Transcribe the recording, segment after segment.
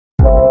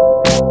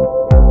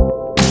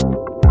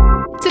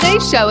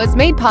This show is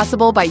made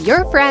possible by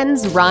your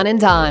friends Ron and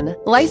Don,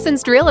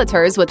 licensed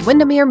realtors with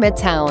Windermere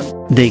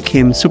Midtown. They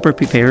came super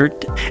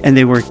prepared, and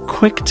they were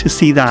quick to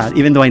see that,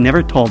 even though I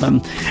never told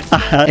them.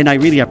 And I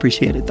really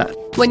appreciated that.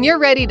 When you're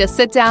ready to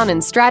sit down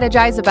and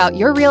strategize about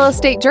your real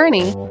estate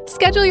journey,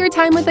 schedule your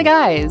time with the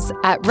guys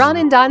at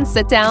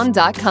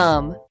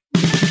ronanddonsitdown.com.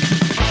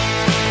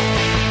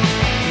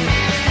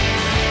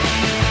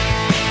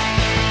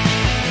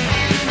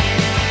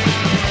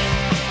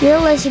 You're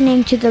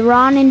listening to The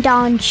Ron and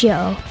Don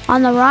Show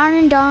on the Ron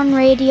and Don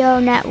Radio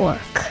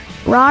Network,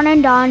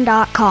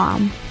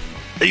 ronanddon.com.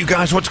 Hey, you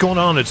guys, what's going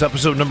on? It's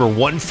episode number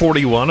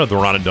 141 of The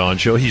Ron and Don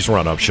Show. He's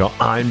Ron Upshaw.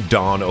 I'm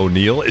Don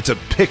O'Neill. It's a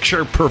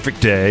picture-perfect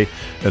day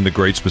in the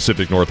great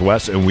Pacific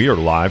Northwest, and we are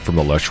live from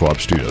the Les Schwab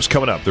Studios.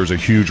 Coming up, there's a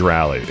huge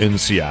rally in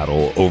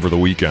Seattle over the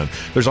weekend.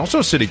 There's also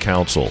a city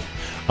council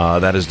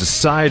that has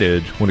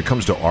decided when it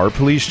comes to our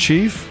police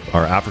chief,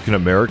 our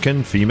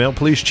African-American female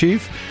police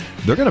chief,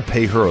 they're going to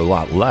pay her a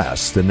lot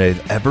less than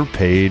they've ever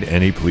paid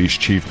any police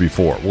chief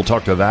before. We'll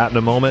talk to that in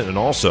a moment. And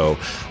also,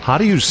 how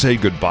do you say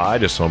goodbye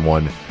to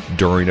someone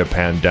during a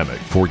pandemic?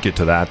 Before we get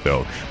to that,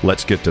 though,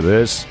 let's get to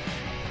this.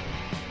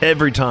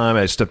 Every time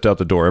I stepped out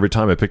the door, every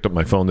time I picked up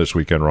my phone this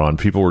weekend, Ron,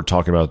 people were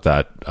talking about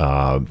that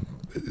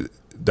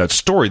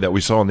story that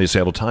we saw in the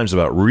Seattle Times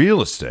about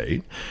real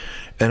estate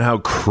and how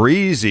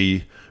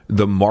crazy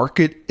the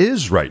market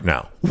is right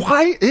now.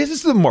 Why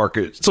is the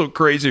market so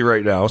crazy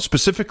right now,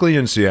 specifically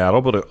in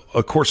Seattle, but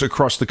of course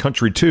across the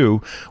country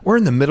too? We're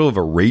in the middle of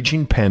a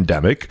raging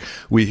pandemic.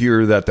 We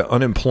hear that the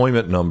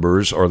unemployment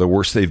numbers are the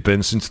worst they've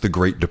been since the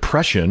Great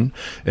Depression.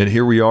 And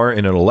here we are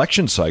in an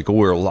election cycle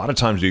where a lot of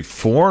times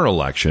before an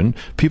election,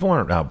 people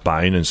aren't out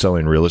buying and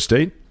selling real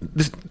estate.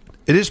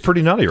 It is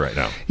pretty nutty right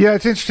now. Yeah,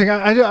 it's interesting.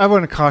 I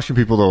want to caution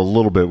people, though, a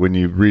little bit when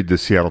you read the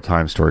Seattle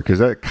Times story, because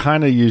that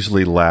kind of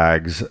usually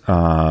lags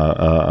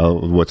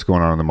what's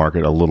going on in the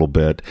market a little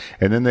bit.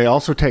 And then they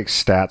also take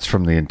stats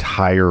from the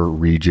entire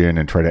region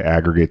and try to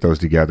aggregate those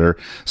together.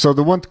 So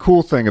the one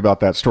cool thing about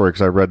that story,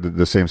 because I read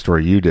the same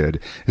story you did,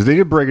 is they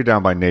did break it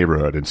down by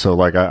neighborhood. And so,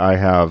 like, I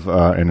have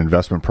an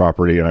investment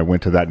property, and I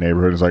went to that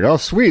neighborhood, and it's like, oh,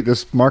 sweet,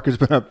 this market's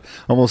been up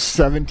almost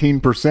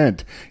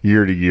 17%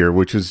 year to year,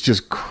 which is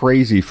just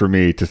crazy for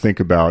me to think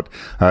about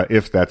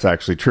if that's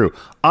actually true.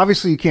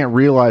 Obviously, you can't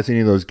realize any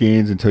of those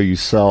gains until you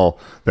sell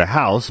the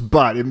house,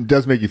 but it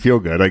does make you feel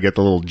good. I get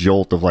the little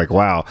jolt of like,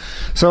 wow.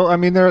 So, I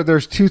mean,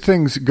 there's two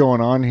things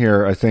going on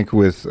here, I think,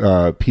 with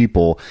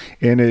people,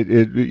 and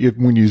it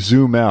when you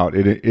zoom out,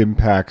 it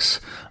impacts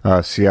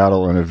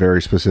Seattle in a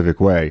very specific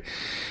way.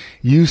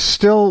 There are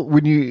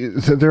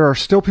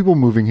still people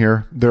moving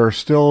here. There are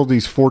still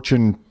these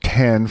Fortune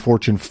 10,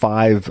 Fortune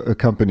 5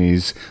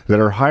 companies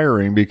that are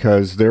hiring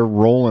because they're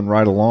rolling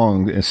right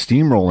along,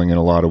 steamrolling in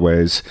a lot of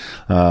ways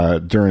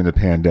during the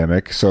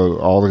pandemic. So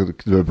all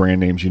the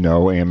brand names,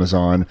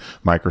 Amazon,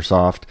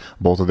 Microsoft,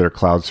 both of their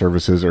cloud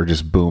services are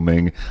just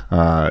booming.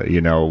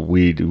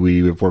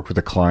 We've worked with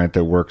a client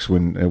that works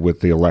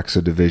with the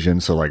Alexa division,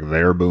 so like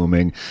they're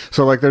booming.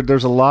 So like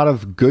there's a lot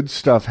of good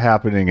stuff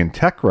happening in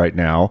tech right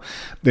now.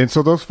 And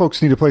so those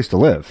folks need a place to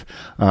live.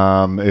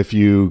 If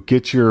you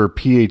get your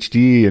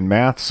PhD in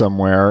math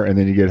somewhere and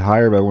then you get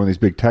hired by one of these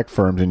big tech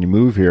firms and you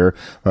move here,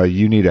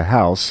 you need a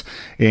house.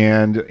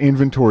 And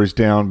inventory is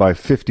down by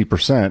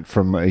 50%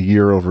 from a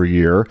year over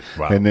year.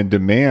 Wow. And then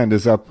demand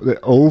is up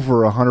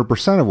over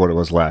 100% of what it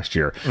was last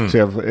year. So you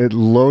have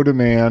low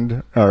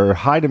demand or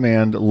high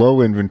demand,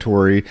 low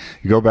inventory.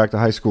 You go back to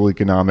high school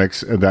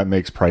economics, and that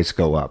makes price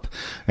go up.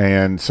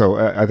 And so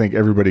I think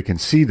everybody can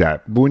see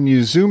that. But when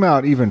you zoom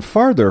out even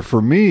farther,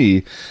 for me,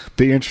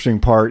 the interesting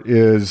part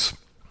is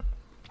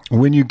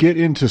when you get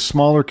into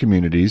smaller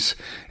communities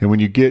and when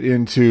you get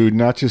into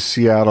not just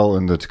Seattle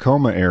and the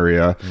Tacoma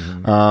area,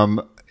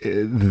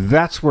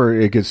 that's where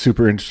it gets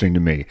super interesting to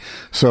me.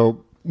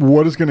 So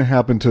what is going to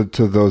happen to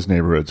those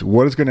neighborhoods?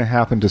 What is going to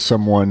happen to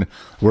someone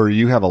where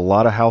you have a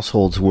lot of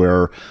households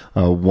where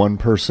one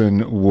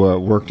person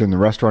worked in the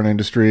restaurant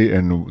industry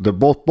and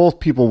both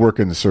people work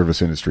in the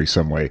service industry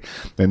some way,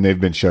 and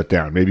they've been shut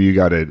down? Maybe you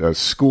got a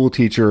school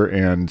teacher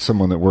and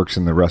someone that works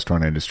in the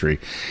restaurant industry.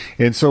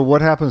 And so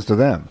what happens to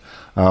them?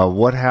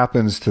 What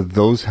happens to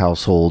those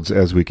households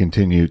as we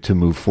continue to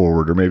move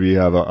forward? Or maybe you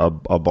have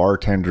a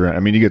bartender. I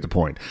mean, you get the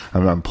point.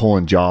 I'm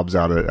pulling jobs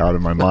out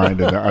of my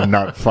mind, and I'm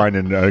not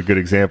finding good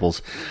examples.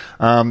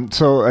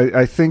 So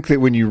I think that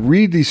when you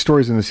read these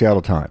stories in the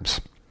Seattle Times,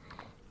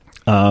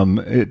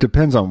 it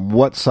depends on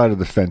what side of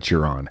the fence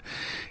you're on.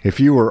 If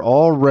you were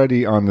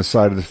already on the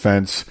side of the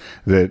fence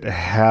that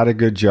had a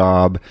good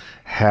job,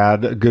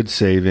 had good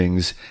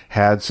savings,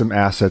 had some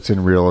assets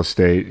in real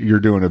estate,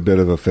 you're doing a bit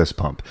of a fist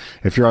pump.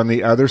 If you're on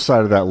the other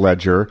side of that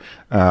ledger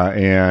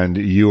and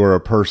you are a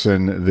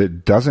person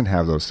that doesn't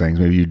have those things,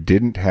 maybe you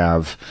didn't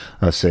have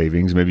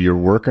savings, maybe you're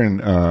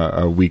working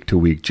a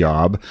week-to-week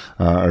job,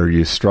 or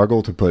you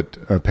struggle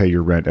to pay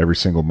your rent every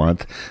single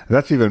month,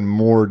 that's even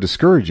more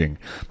discouraging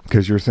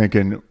because you're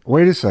thinking,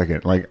 wait a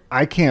second, like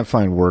I can't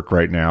find work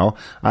right now.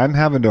 I'm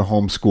having to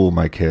homeschool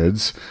my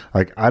kids.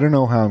 Like, I don't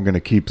know how I'm going to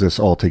keep this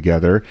all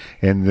together.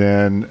 And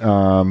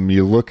then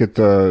you look at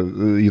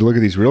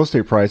these real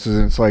estate prices,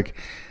 and it's like,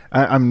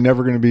 I'm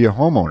never going to be a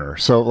homeowner.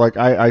 So like,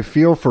 I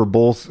feel for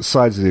both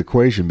sides of the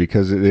equation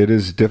because it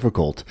is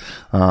difficult.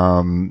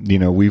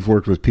 We've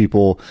worked with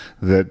people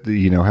that,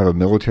 have a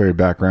military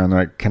background.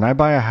 Like, can I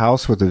buy a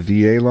house with a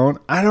VA loan?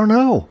 I don't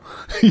know.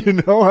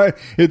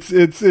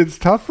 It's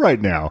tough right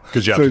now.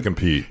 Because you have to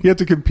compete. You have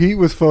to compete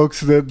with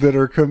folks that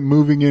are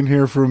moving in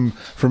here from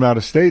out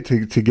of state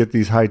to get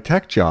these high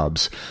tech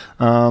jobs.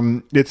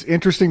 It's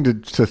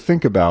interesting to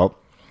think about.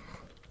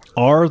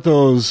 Are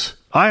those,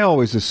 I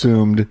always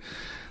assumed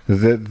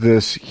that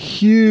this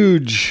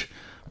huge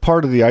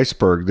part of the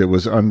iceberg that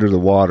was under the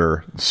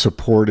water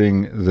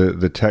supporting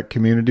the tech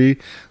community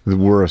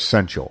were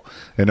essential.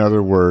 In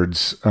other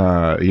words,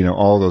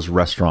 all those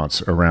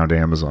restaurants around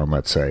Amazon,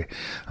 let's say,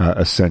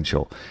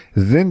 essential.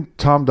 Then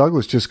Tom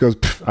Douglas just goes,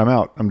 I'm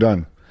out, I'm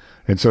done.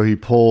 And so he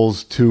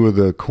pulls two of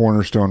the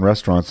cornerstone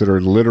restaurants that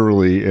are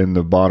literally in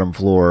the bottom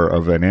floor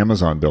of an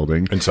Amazon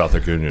building in South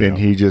Laguna, and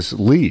he just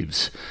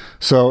leaves.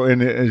 So,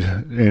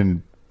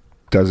 and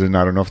doesn't,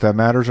 I don't know if that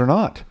matters or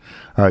not.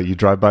 You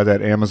drive by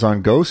that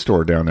Amazon Go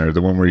store down there,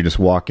 the one where you just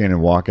walk in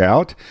and walk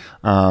out.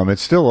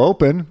 It's still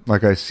open.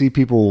 Like, I see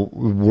people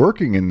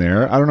working in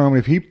there. I don't know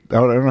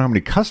how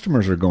many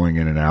customers are going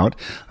in and out.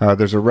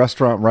 There's a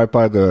restaurant right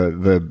by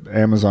the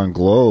Amazon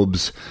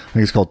Globes. I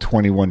think it's called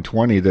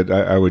 2120 that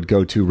I would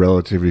go to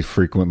relatively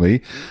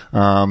frequently.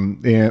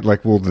 And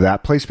like, will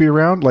that place be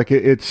around? Like,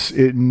 it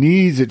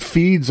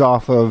feeds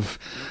off of,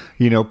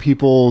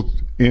 people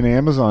in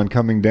Amazon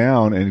coming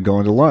down and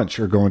going to lunch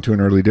or going to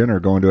an early dinner,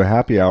 going to a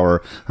happy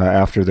hour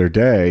after their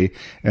day.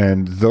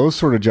 And those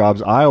sort of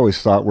jobs I always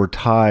thought were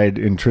tied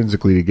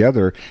intrinsically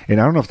together.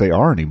 And I don't know if they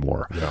are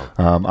anymore. Yeah.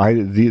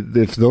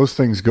 If those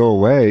things go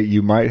away,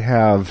 you might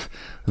have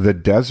the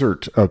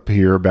desert up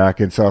here back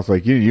in South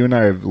Lake. You and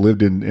I have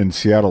lived in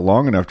Seattle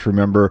long enough to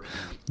remember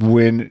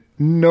when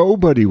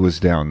nobody was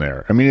down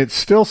there. I mean, it's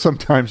still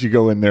sometimes you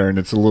go in there and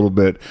it's a little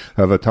bit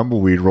of a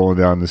tumbleweed rolling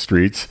down the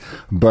streets,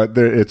 but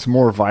it's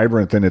more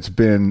vibrant than it's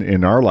been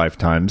in our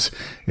lifetimes.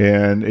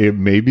 And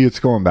maybe it's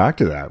going back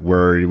to that,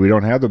 where we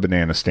don't have the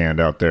banana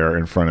stand out there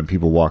in front of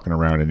people walking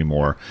around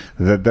anymore.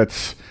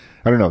 That's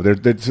I don't know.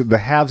 The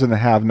haves and the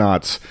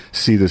have-nots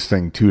see this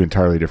thing two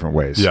entirely different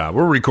ways. Yeah,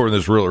 we're recording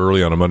this real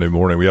early on a Monday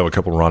morning. We have a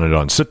couple of Ron and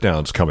Don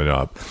sit-downs coming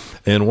up.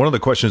 And one of the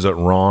questions that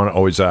Ron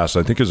always asks,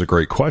 I think is a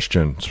great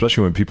question,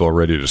 especially when people are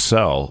ready to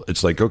sell.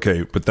 It's like,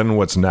 okay, but then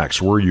what's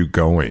next? Where are you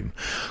going?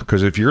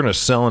 Because if you're going to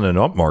sell in an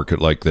up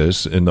market like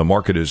this, and the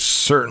market is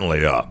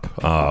certainly up,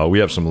 we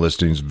have some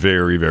listings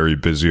very, very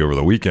busy over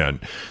the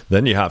weekend,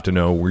 then you have to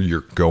know where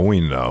you're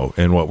going, though.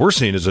 And what we're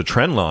seeing is a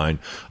trend line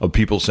of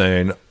people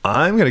saying,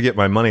 I'm going to get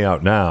my money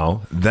out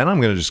now, then I'm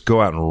going to just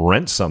go out and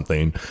rent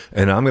something,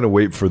 and I'm going to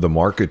wait for the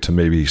market to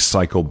maybe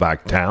cycle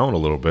back down a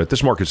little bit.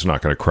 This market's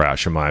not going to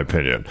crash, in my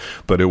opinion,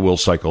 but it will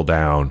cycle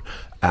down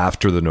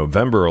after the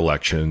November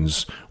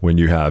elections, when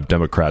you have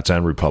Democrats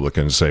and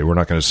Republicans say, we're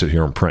not going to sit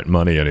here and print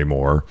money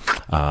anymore.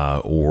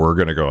 We're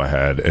going to go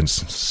ahead and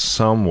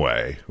some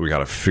way, we got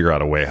to figure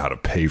out a way how to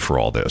pay for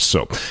all this.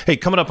 So, hey,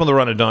 coming up on the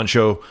Ron and Don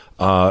Show,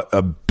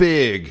 a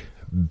big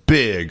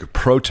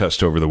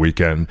protest over the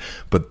weekend,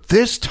 but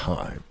this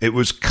time it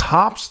was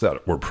cops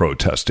that were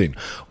protesting.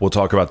 We'll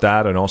talk about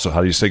that, and also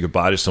how do you say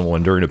goodbye to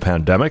someone during a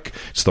pandemic.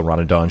 It's the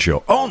Ron and Don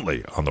Show,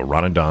 only on the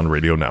Ron and Don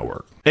Radio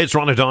Network. Hey, it's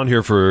Ron and Don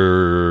here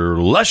for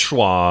Les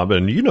Schwab,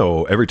 and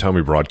every time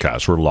we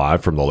broadcast, we're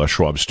live from the Les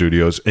Schwab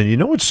studios,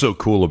 and what's so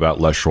cool about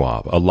Les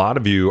Schwab? A lot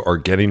of you are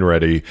getting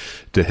ready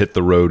to hit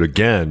the road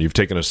again. You've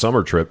taken a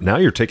summer trip. Now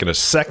you're taking a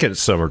second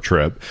summer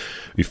trip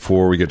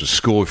before we get to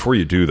school. Before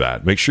you do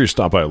that, make sure you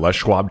stop by Les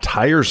Schwab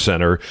Tire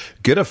Center.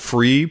 Get a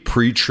free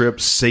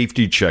pre-trip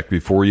safety check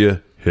before you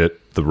hit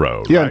the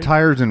road. Yeah, right? And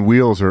tires and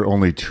wheels are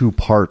only two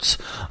parts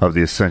of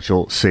the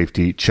essential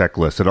safety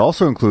checklist. It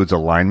also includes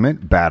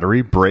alignment,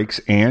 battery, brakes,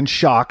 and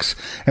shocks.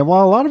 And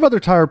while a lot of other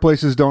tire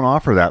places don't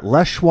offer that,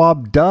 Les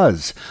Schwab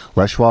does.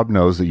 Les Schwab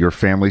knows that your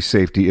family's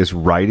safety is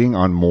riding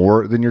on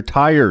more than your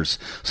tires.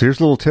 So here's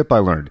a little tip I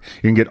learned.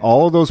 You can get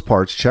all of those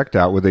parts checked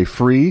out with a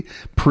free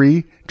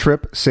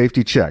pre-trip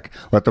safety check.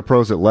 Let the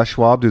pros at Les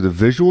Schwab do the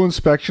visual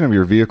inspection of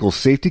your vehicle's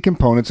safety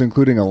components,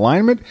 including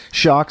alignment,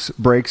 shocks,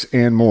 brakes,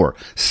 and more.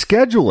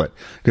 Schedule it.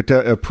 Get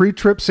a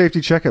pre-trip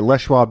safety check at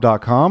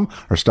leschwab.com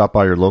or stop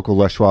by your local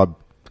Les Schwab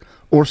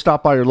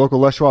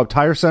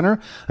Tire Center.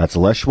 That's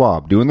Les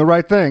Schwab. Doing the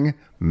right thing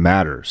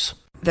matters.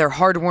 They're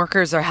hard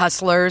workers, they're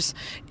hustlers,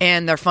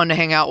 and they're fun to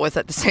hang out with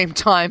at the same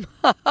time.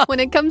 When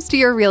it comes to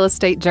your real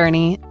estate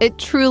journey, it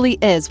truly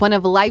is one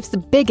of life's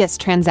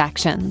biggest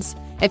transactions.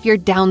 If you're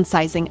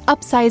downsizing,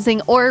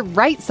 upsizing, or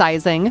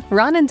right-sizing,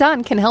 Ron and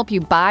Don can help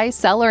you buy,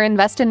 sell, or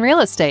invest in real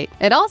estate.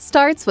 It all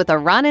starts with a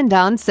Ron and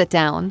Don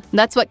sit-down.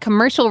 That's what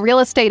commercial real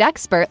estate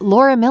expert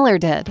Laura Miller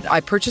did.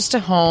 I purchased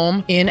a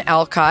home in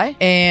Alki,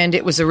 and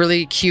it was a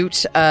really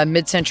cute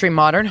mid-century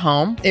modern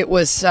home. It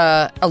was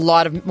a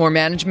lot of more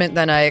management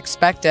than I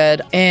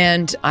expected,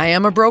 and I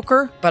am a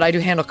broker, but I do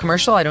handle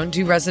commercial. I don't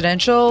do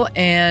residential,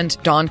 and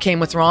Don came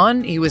with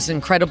Ron. He was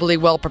incredibly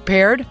well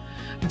prepared.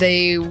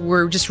 they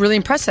were just really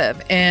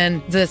impressive.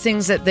 And the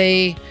things that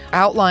they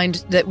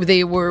outlined that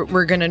they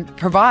were going to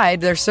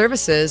provide, their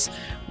services,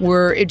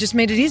 it just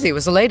made it easy. It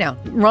was a laydown.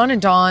 Ron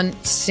and Dawn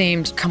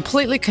seemed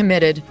completely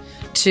committed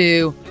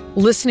to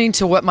listening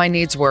to what my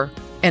needs were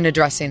and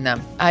addressing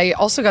them. I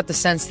also got the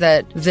sense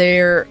that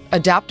they're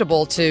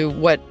adaptable to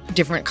what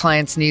different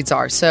clients' needs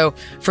are. So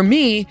for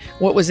me,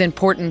 what was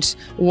important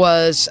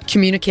was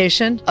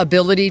communication,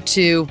 ability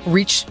to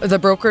reach the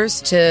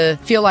brokers, to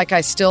feel like I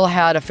still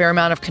had a fair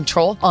amount of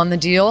control on the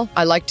deal.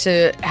 I like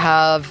to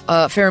have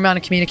a fair amount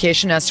of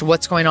communication as to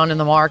what's going on in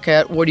the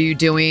market. What are you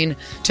doing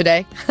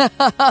today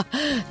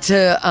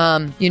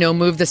to,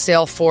 move the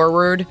sale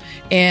forward?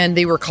 And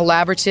they were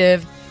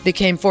collaborative. They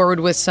came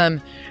forward with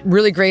some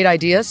really great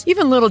ideas,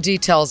 even little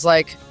details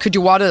like, could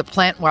you water the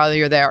plant while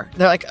you're there?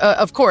 They're like,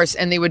 of course.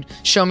 And they would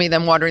show me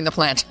them watering the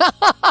plant.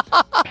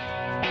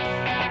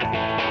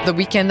 The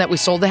weekend that we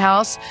sold the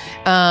house,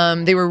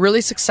 they were really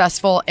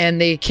successful,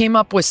 and they came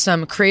up with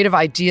some creative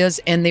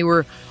ideas, and they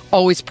were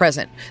always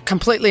present,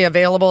 completely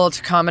available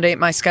to accommodate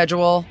my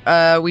schedule.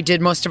 We did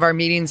most of our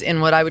meetings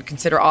in what I would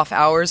consider off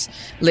hours,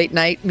 late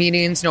night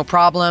meetings, no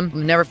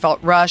problem. Never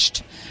felt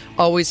rushed.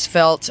 Always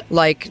felt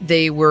like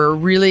they were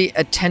really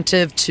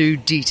attentive to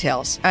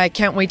details. I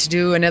can't wait to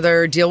do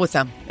another deal with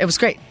them. It was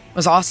great. It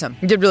was awesome.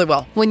 We did really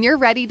well. When you're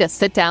ready to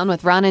sit down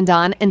with Ron and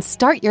Dawn and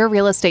start your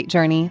real estate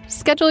journey,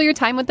 schedule your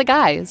time with the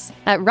guys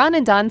at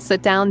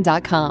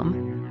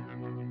ronanddonsitdown.com.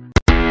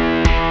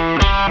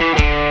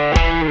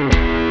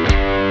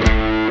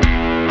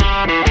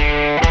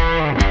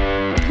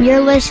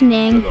 You're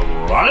listening The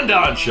Ron and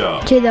Dawn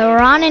Show. to the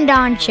Ron and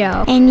Dawn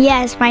Show. And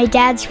yes, my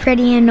dad's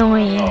pretty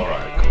annoying. All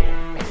right, cool.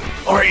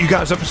 All right, you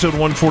guys, episode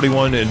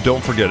 141. And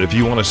don't forget, if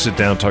you want to sit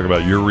down and talk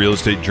about your real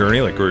estate journey,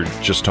 like we're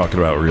just talking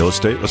about real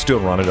estate, let's do a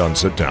Ron and Dawn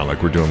sit down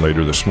like we're doing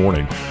later this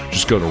morning.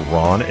 Just go to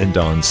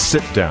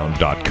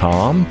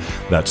ronanddonsitdown.com.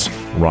 That's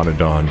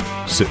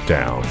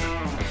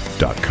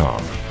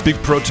ronanddonsitdown.com. Big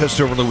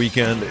protest over the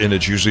weekend, and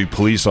it's usually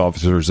police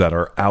officers that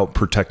are out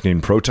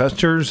protecting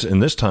protesters.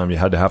 And this time you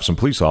had to have some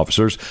police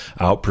officers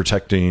out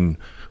protecting,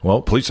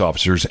 police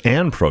officers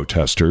and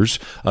protesters.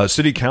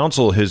 City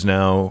Council has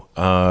now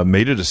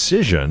made a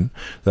decision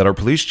that our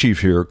police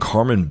chief here,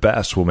 Carmen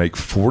Best, will make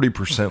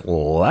 40%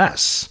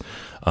 less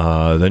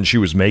than she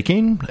was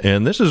making.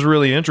 And this is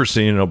really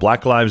interesting. In a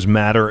Black Lives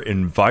Matter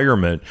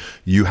environment,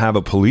 you have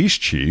a police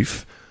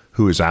chief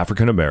who is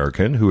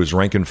African-American, who is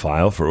rank and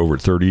file for over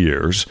 30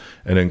 years.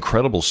 An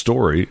incredible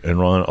story.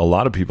 And Ron, a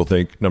lot of people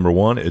think, number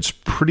one, it's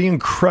pretty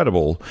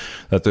incredible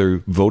that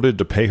they voted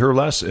to pay her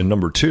less. And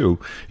number two,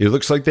 it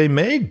looks like they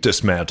may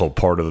dismantle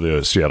part of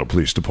the Seattle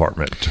Police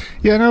Department.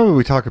 Yeah, I know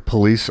we talk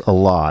police a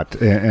lot,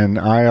 and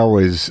I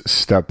always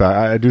step back.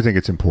 I do think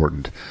it's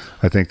important.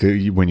 I think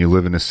that when you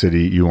live in a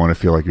city, you want to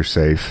feel like you're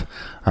safe.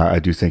 I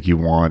do think you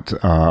want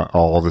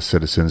all the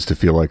citizens to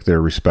feel like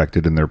they're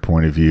respected and their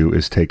point of view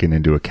is taken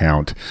into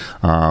account.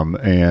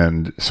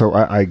 And so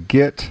I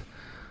get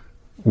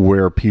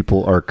where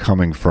people are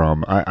coming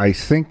from. I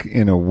think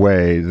in a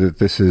way that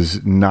this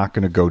is not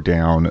going to go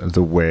down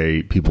the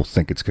way people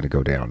think it's going to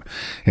go down.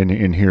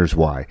 And here's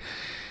why.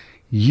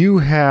 You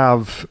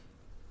have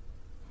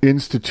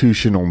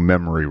institutional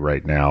memory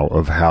right now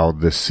of how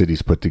this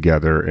city's put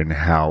together and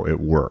how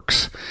it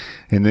works.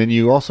 And then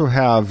you also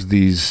have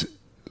these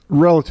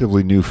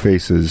relatively new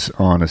faces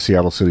on a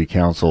Seattle City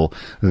Council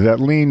that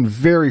lean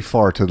very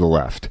far to the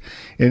left.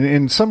 And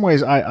in some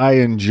ways, I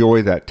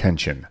enjoy that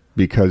tension,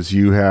 because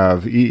you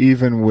have,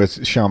 even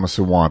with Kshama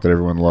Sawant that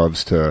everyone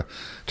loves to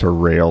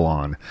rail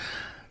on,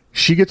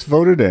 she gets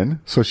voted in,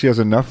 so she has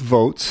enough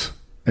votes,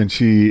 and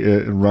she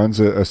runs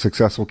a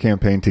successful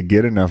campaign to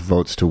get enough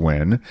votes to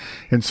win.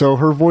 And so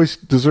her voice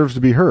deserves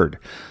to be heard.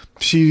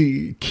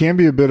 She can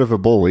be a bit of a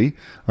bully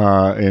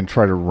and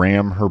try to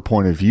ram her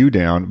point of view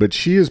down, but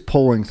she is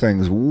pulling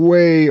things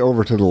way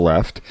over to the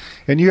left.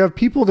 And you have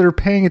people that are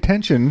paying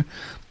attention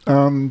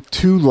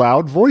to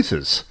loud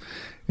voices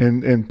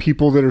and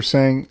people that are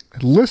saying,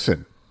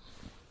 listen,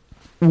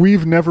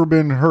 we've never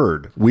been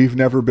heard. We've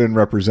never been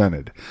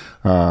represented.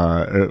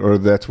 Or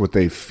that's what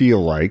they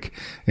feel like.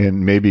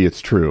 And maybe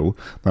it's true.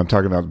 I'm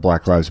talking about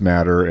Black Lives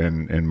Matter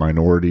and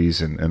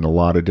minorities and a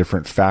lot of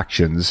different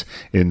factions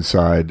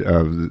inside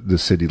of the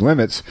city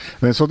limits.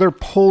 And so they're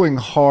pulling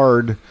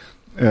hard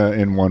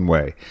in one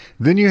way.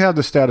 Then you have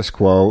the status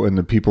quo and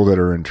the people that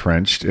are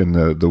entrenched in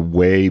the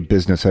way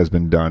business has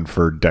been done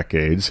for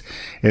decades.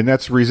 And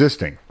that's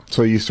resisting.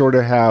 So you sort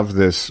of have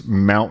this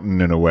mountain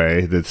in a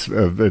way that's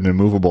an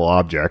immovable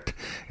object,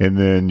 and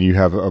then you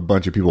have a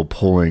bunch of people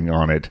pulling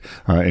on it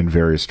in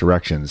various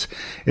directions.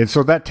 And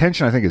so that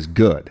tension, I think, is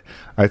good.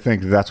 I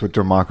think that's what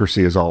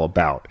democracy is all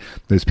about.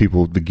 There's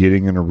people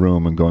getting in a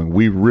room and going,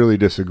 we really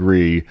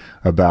disagree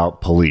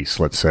about police,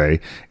 let's say,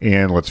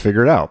 and let's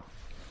figure it out.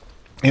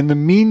 In the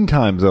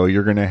meantime, though,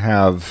 you're going to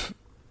have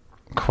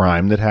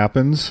crime that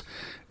happens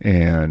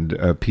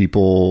and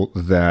people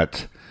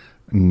that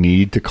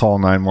need to call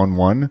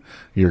 911.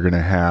 You're going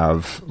to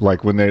have,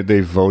 like when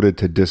they voted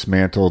to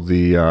dismantle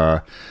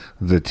the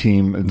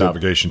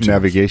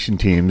navigation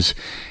teams.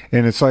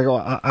 And it's like,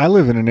 well, I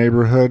live in a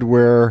neighborhood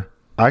where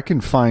I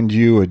can find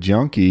you a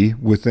junkie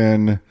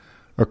within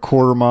a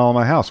quarter mile of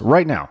my house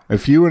right now.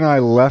 If you and I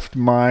left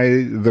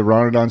the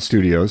Ron and Don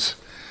studios,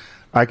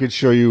 I could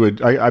show you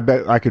I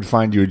bet I could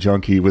find you a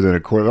junkie within a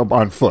quarter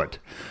on foot.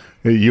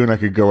 You and I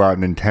could go out,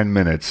 and in 10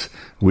 minutes,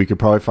 we could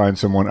probably find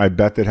someone, I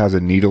bet, that has a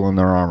needle in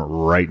their arm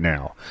right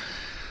now.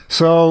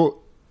 So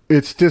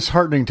it's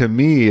disheartening to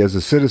me as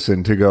a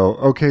citizen to go,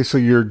 okay, so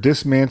you're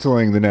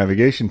dismantling the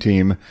navigation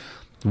team.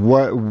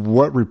 What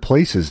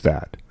replaces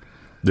that?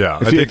 Yeah.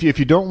 If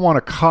you don't want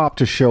a cop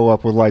to show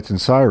up with lights and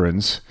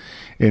sirens,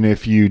 and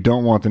if you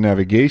don't want the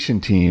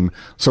navigation team,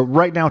 so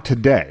right now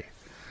today,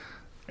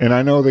 and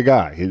I know the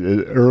guy,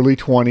 early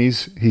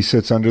 20s, he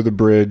sits under the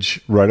bridge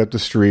right up the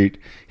street.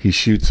 He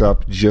shoots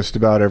up just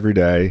about every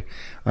day.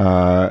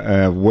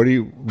 What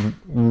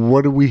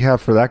do we have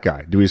for that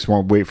guy? Do we just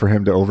want to wait for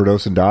him to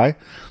overdose and die?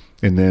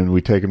 And then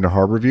we take him to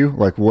Harborview?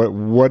 Like,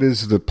 what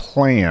is the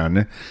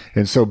plan?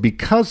 And so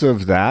because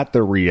of that,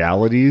 the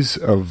realities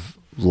of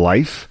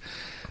life,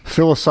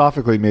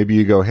 philosophically, maybe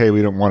you go, hey,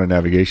 we don't want a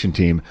navigation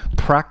team.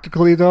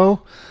 Practically,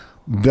 though,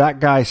 that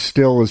guy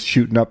still is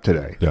shooting up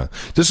today. Yeah.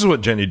 This is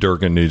what Jenny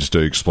Durkin needs to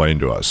explain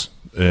to us.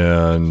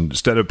 And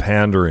instead of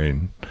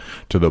pandering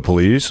to the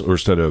police, or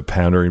instead of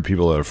pandering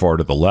people that are far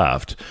to the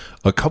left,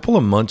 a couple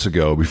of months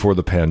ago, before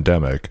the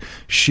pandemic,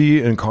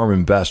 she and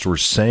Carmen Best were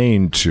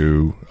saying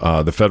to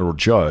the federal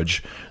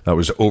judge that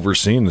was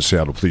overseeing the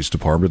Seattle Police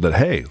Department that,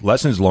 hey,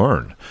 lessons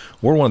learned.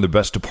 We're one of the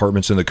best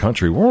departments in the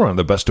country. We're one of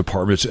the best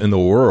departments in the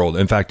world.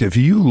 In fact, if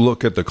you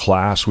look at the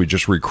class we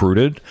just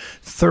recruited,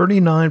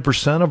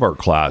 39% of our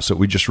class that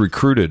we just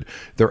recruited,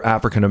 they're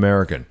African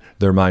American,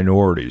 they're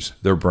minorities,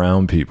 they're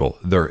brown people,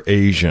 they're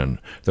Asian,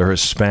 they're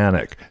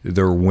Hispanic,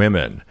 they're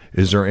women.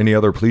 Is there any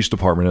other police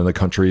department in the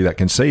country that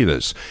can say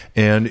this?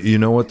 And you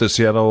know what the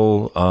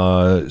Seattle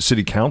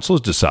City Council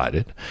has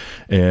decided,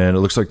 and it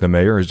looks like the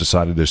mayor has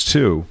decided this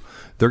too,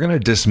 they're going to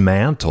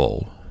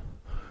dismantle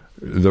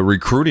the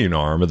recruiting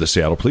arm of the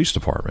Seattle Police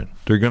Department.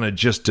 They're going to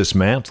just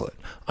dismantle it.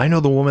 I know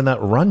the woman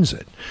that runs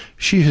it.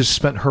 She has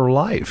spent her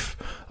life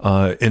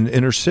in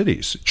inner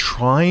cities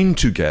trying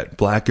to get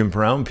black and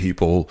brown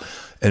people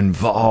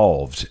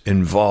involved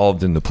in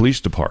the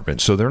police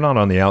department. So they're not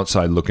on the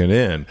outside looking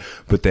in,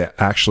 but they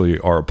actually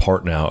are a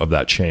part now of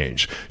that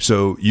change.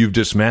 So you've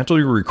dismantled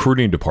your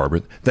recruiting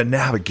department. The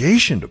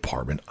navigation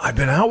department, I've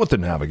been out with the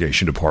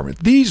navigation department.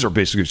 These are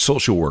basically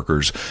social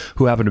workers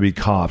who happen to be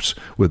cops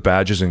with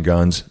badges and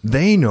guns.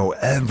 They know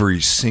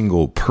every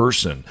single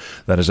person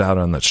that is out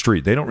on that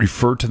street. They don't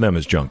refer to them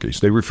as junkies.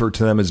 They refer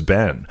to them as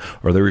Ben,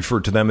 or they refer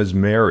to them as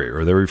Mary,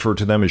 or they refer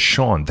to them as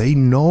Sean. They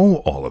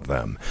know all of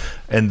them,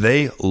 and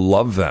they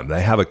love them.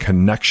 They have a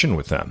connection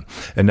with them.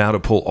 And now to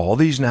pull all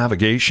these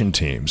navigation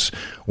teams,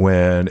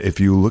 when if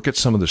you look at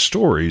some of the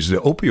stories, the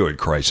opioid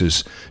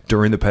crisis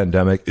during the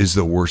pandemic is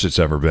the worst it's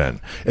ever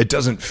been. It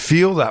doesn't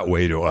feel that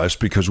way to us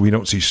because we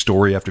don't see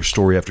story after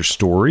story after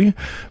story,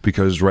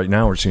 because right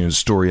now we're seeing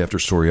story after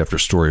story after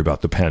story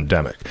about the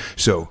pandemic.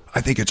 So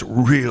I think it's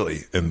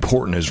really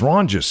important, as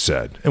Ron just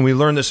said, and we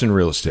learn this in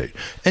real estate.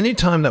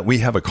 Anytime that we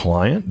have a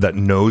client that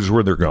knows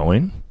where they're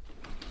going,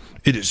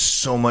 it is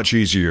so much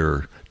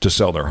easier to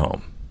sell their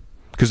home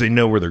because they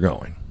know where they're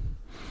going.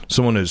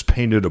 Someone has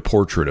painted a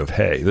portrait of,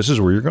 hey, this is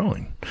where you're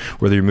going.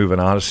 Whether you're moving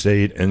out of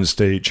state, in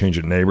state,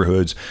 changing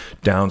neighborhoods,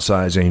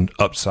 downsizing,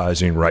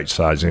 upsizing,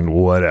 right-sizing,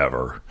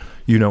 whatever,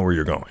 you know where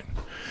you're going.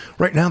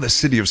 Right now, the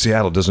city of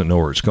Seattle doesn't know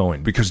where it's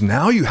going because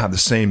now you have the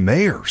same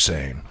mayor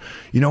saying,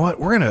 you know what,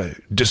 we're going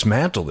to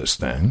dismantle this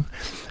thing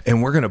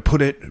and we're going to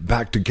put it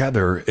back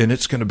together and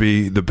it's going to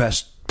be the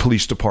best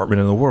police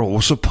department in the world.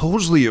 Well,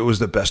 supposedly it was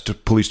the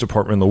best police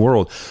department in the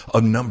world a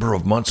number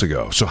of months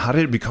ago. So how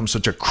did it become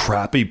such a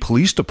crappy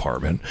police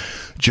department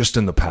just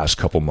in the past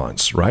couple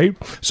months, right?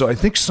 So I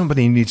think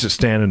somebody needs to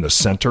stand in the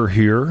center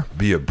here,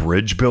 be a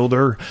bridge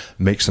builder,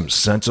 make some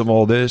sense of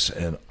all this.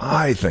 And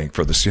I think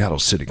for the Seattle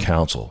City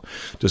Council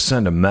to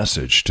send a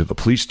message to the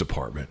police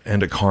department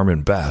and to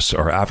Carmen Best,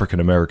 our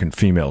African-American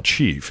female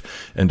chief,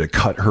 and to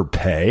cut her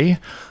pay,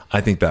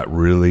 I think that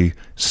really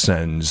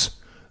sends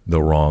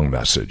the wrong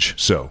message.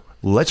 So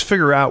let's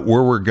figure out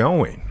where we're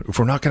going. If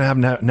we're not going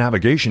to have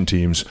navigation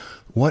teams,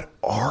 what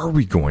are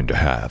we going to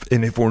have?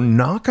 And if we're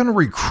not going to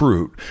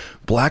recruit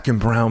black and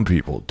brown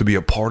people to be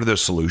a part of the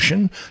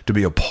solution, to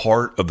be a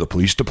part of the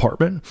police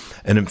department,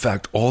 and in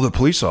fact, all the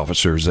police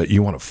officers that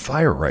you want to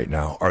fire right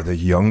now are the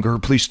younger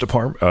police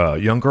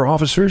department, younger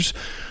officers.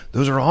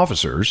 Those are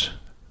officers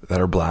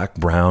that are black,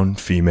 brown,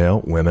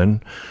 female,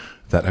 women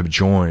that have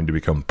joined to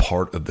become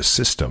part of the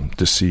system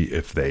to see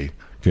if they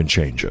can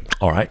change it.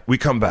 All right, we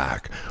come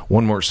back.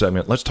 One more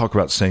segment. Let's talk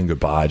about saying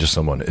goodbye to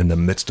someone in the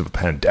midst of a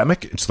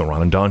pandemic. It's the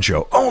Ron and Don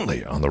Show,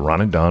 only on the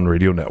Ron and Don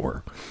Radio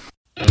Network.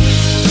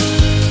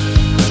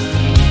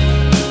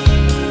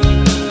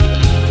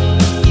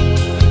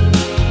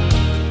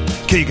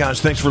 Okay, you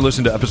guys, thanks for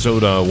listening to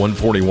episode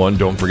 141.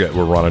 Don't forget,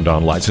 we're Ron and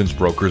Don licensed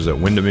brokers at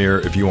Windermere.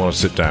 If you want to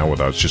sit down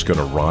with us, just go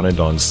to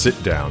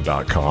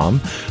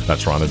ronanddonsitdown.com.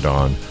 That's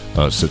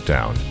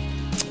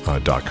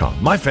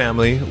ronanddonsitdown.com. My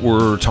family,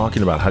 we're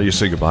talking about how do you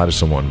say goodbye to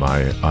someone.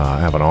 I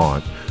have an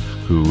aunt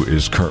who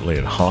is currently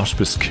in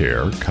hospice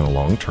care, kind of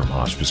long-term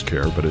hospice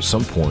care, but at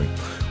some point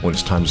when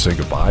it's time to say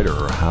goodbye to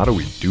her, how do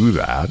we do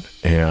that?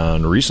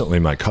 And recently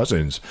my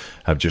cousins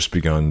have just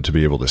begun to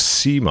be able to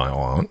see my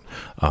aunt.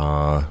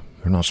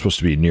 They're not supposed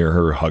to be near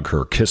her, hug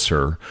her, kiss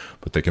her,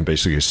 but they can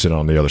basically sit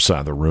on the other side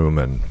of the room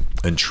and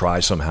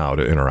try somehow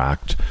to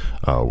interact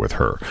with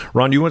her.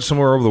 Ron, you went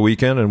somewhere over the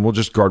weekend, and we'll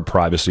just guard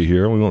privacy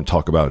here. We won't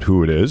talk about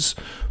who it is,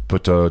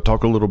 but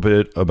talk a little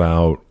bit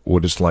about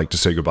what it's like to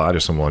say goodbye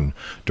to someone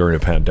during a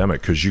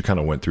pandemic, because you kind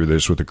of went through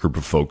this with a group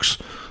of folks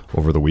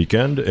over the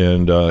weekend,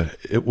 and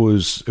it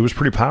was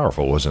pretty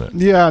powerful, wasn't it?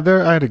 Yeah,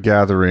 I had a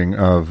gathering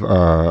of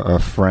a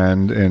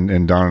friend,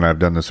 and Don and I have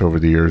done this over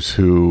the years,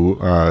 who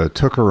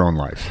took her own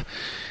life.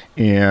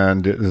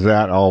 And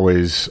that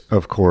always,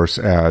 of course,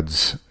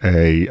 adds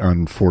a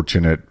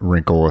unfortunate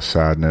wrinkle of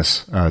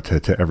sadness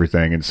to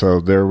everything. And so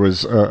there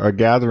was a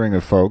gathering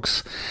of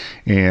folks,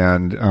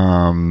 and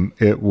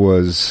it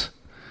was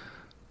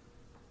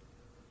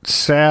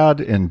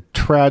sad and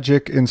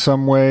tragic in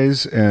some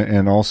ways,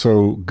 and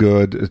also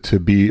good to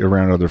be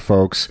around other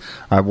folks.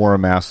 I wore a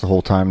mask the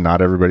whole time.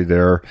 Not everybody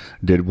there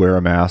did wear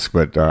a mask,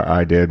 but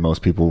I did.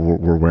 Most people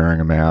were wearing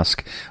a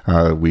mask.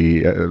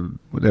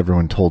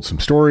 Everyone told some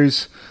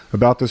stories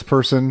about this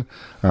person,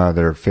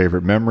 their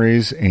favorite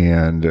memories,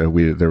 and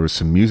there was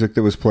some music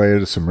that was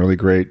played, some really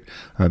great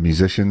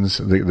musicians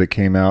that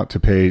came out to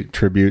pay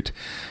tribute.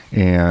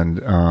 And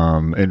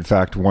in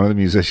fact, one of the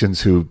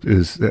musicians who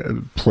is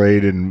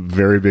played in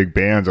very big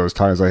bands, I was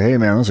like, hey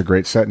man, that was a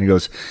great set. And he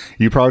goes,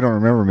 you probably don't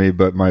remember me,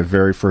 but my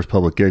very first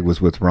public gig was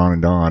with Ron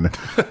and Don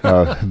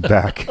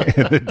back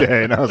in the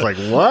day. And I was like,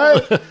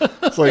 what?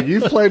 It's like,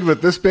 you played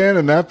with this band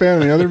and that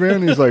band and the other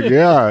band? And he's like,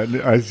 yeah.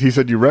 And he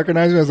said, you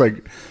recognize me? I was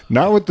like,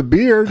 not with the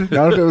beard,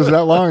 not if it was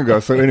that long ago.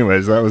 So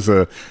anyways, that was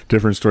a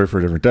different story for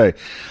a different day.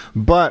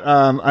 But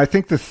I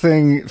think the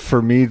thing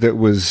for me that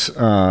was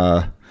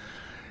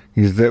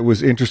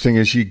interesting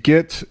is you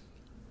get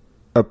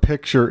a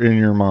picture in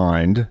your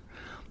mind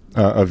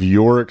of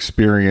your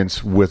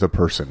experience with a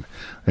person.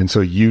 And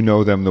so you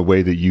know them the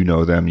way that you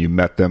know them. You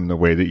met them the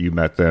way that you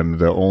met them.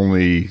 The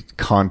only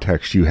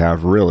context you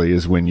have really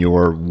is when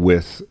you're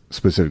with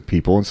specific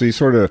people. And so you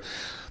sort of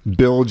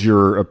build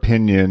your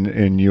opinion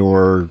and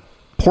your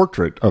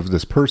portrait of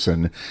this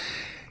person.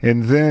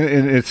 And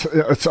then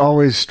it's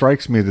always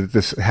strikes me that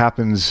this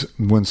happens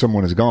when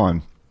someone is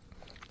gone.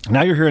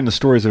 Now you're hearing the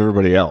stories of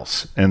everybody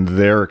else and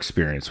their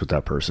experience with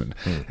that person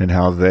and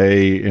how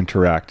they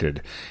interacted.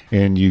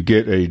 And you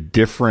get a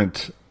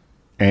different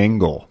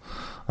angle,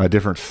 a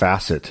different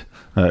facet,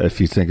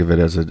 if you think of it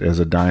as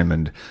a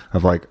diamond,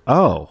 of like,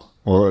 oh,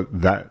 well,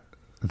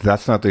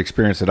 that's not the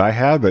experience that I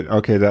had, but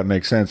okay, that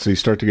makes sense. So you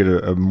start to get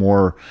a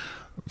more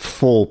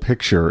full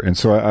picture. And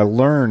so I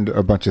learned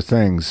a bunch of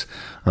things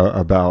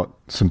about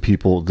some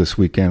people this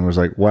weekend. Was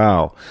like,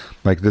 wow,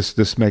 like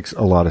this makes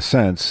a lot of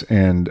sense.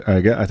 And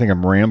I think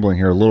I'm rambling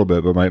here a little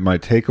bit, but my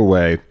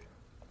takeaway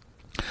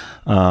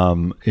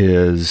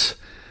is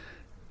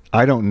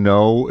I don't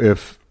know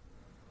if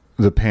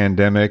the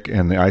pandemic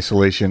and the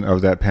isolation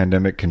of that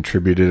pandemic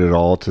contributed at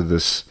all to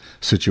this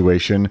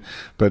situation,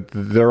 but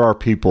there are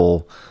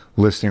people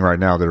listening right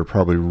now that are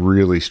probably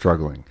really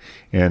struggling,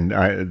 and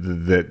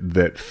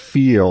that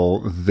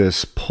feel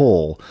this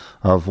pull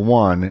of,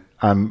 one,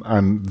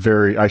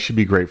 I should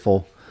be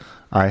grateful.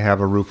 I have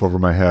a roof over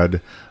my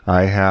head.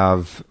 I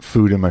have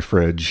food in my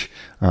fridge.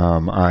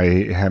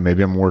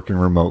 Maybe I'm working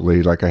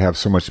remotely. Like, I have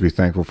so much to be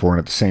thankful for. And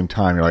at the same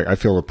time, you're like, I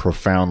feel a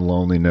profound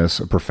loneliness,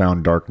 a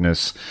profound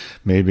darkness.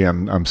 Maybe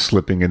I'm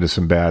slipping into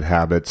some bad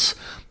habits,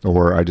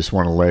 or I just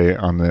want to lay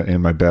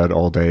in my bed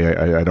all day.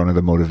 I don't have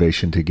the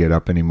motivation to get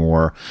up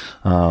anymore.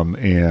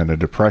 And a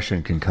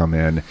depression can come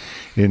in.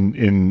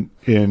 In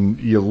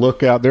you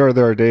look out, there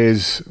are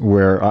days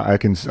where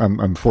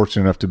I'm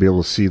fortunate enough to be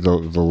able to see the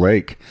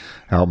lake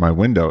out my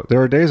window.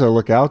 There are days I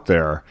look out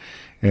there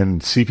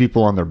and see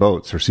people on their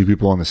boats or see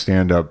people on the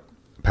stand-up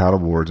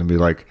paddleboards and be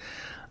like,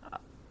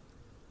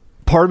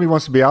 part of me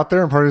wants to be out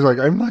there, and part of me is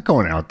like, I'm not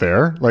going out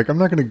there. Like, I'm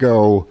not going to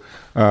go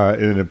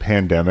in a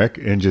pandemic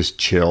and just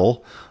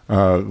chill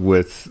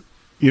with,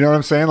 you know what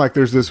I'm saying? Like,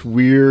 there's this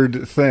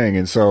weird thing.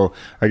 And so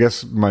I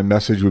guess my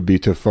message would be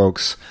to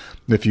folks,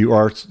 if you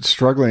are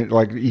struggling,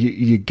 like,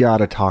 you got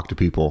to talk to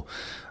people.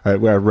 I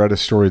read a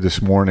story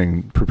this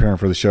morning preparing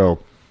for the show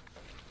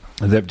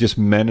that just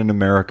men in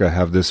America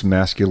have this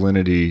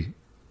masculinity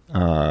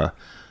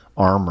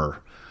armor,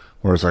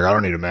 where it's like, I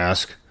don't need a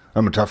mask.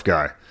 I'm a tough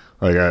guy.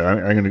 Like,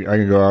 I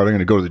can go out. I'm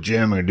gonna go to the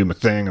gym. I'm gonna do my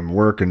thing. I'm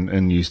work,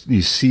 and you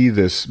see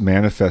this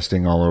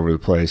manifesting all over the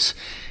place,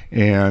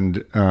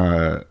 and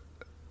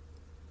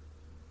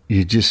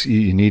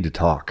you need to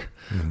talk.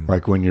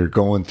 Like when you're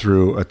going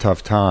through a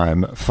tough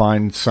time,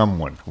 find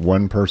someone,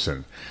 one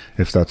person,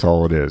 if that's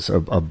all it is.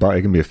 It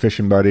can be a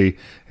fishing buddy.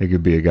 It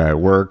could be a guy at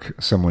work,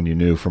 someone you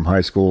knew from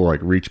high school. Like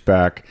reach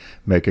back,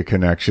 make a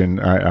connection.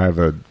 I have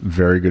a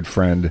very good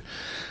friend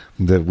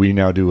that we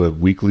now do a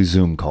weekly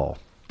Zoom call,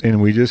 and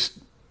we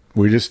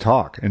just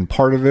talk. And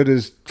part of it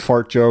is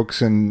fart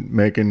jokes and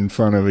making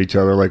fun of each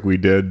other like we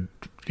did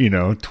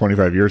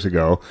 25 years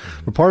ago.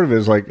 But part of it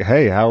is like,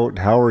 hey,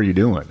 how are you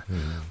doing?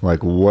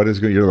 Like, what is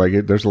good? You're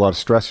like, there's a lot of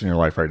stress in your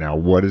life right now.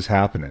 What is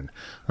happening?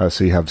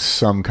 So you have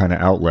some kind of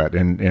outlet,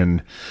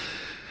 and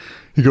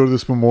you go to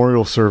this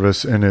memorial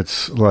service, and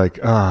it's like,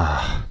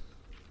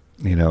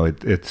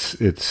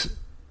 it's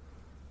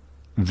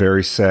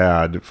very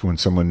sad when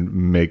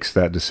someone makes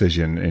that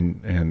decision,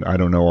 and I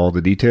don't know all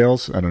the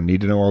details. I don't need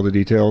to know all the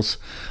details,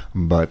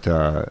 but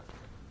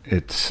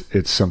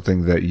it's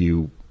something that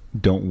you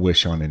don't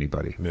wish on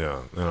anybody. Yeah,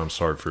 and I'm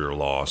sorry for your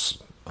loss.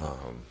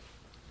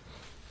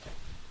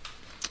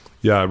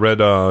 I read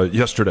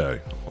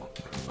yesterday,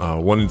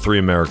 1 in 3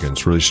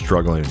 Americans really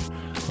struggling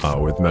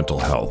with mental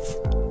health.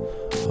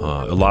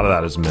 A lot of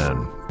that is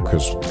men,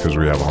 because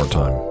we have a hard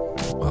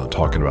time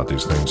talking about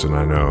these things, and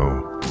I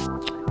know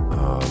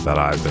that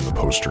I've been the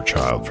poster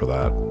child for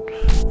that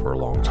for a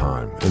long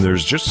time. And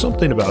there's just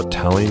something about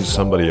telling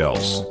somebody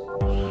else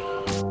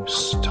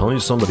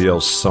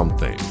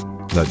something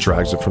that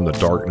drags it from the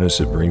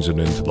darkness, it brings it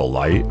into the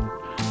light,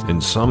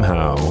 and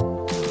somehow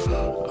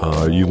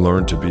you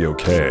learn to be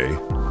okay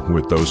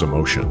with those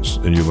emotions,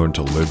 and you learn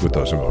to live with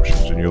those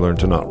emotions, and you learn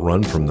to not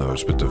run from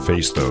those, but to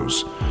face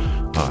those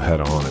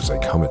head on as they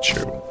come at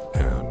you.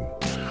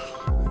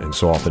 And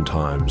so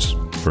oftentimes,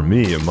 for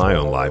me in my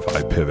own life,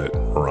 I pivot,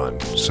 run.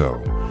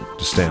 So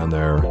to stand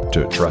there,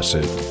 to address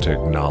it, to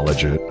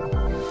acknowledge it,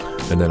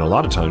 and then a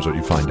lot of times what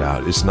you find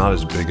out, it's not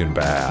as big and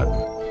bad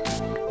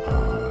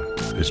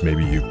as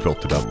maybe you've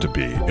built it up to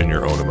be in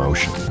your own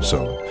emotion.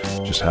 So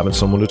just having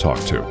someone to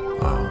talk to.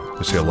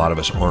 I see a lot of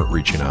us aren't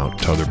reaching out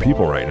to other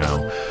people right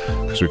now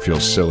because we feel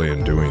silly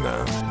in doing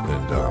that.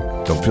 And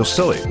don't feel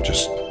silly.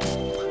 Just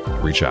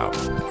reach out.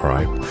 All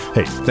right.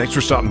 Hey, thanks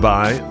for stopping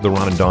by the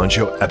Ron and Don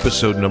Show,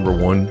 episode number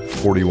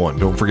 141.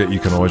 Don't forget, you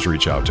can always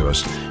reach out to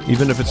us,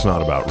 even if it's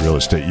not about real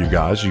estate, you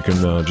guys. You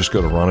can just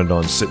go to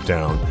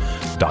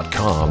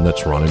ronanddonsitdown.com.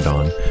 That's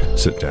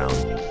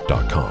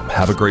ronanddonsitdown.com.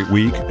 Have a great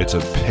week. It's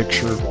a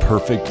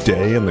picture-perfect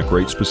day in the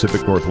great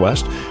Pacific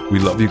Northwest. We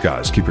love you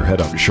guys. Keep your head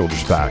up, your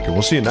shoulders back, and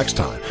we'll see you next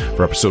time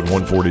for episode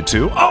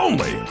 142,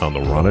 only on the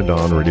Ron and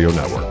Don Radio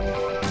Network.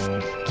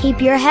 Keep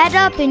your head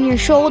up and your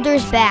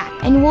shoulders back.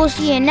 And we'll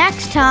see you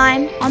next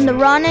time on the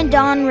Ron and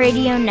Don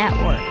Radio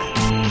Network.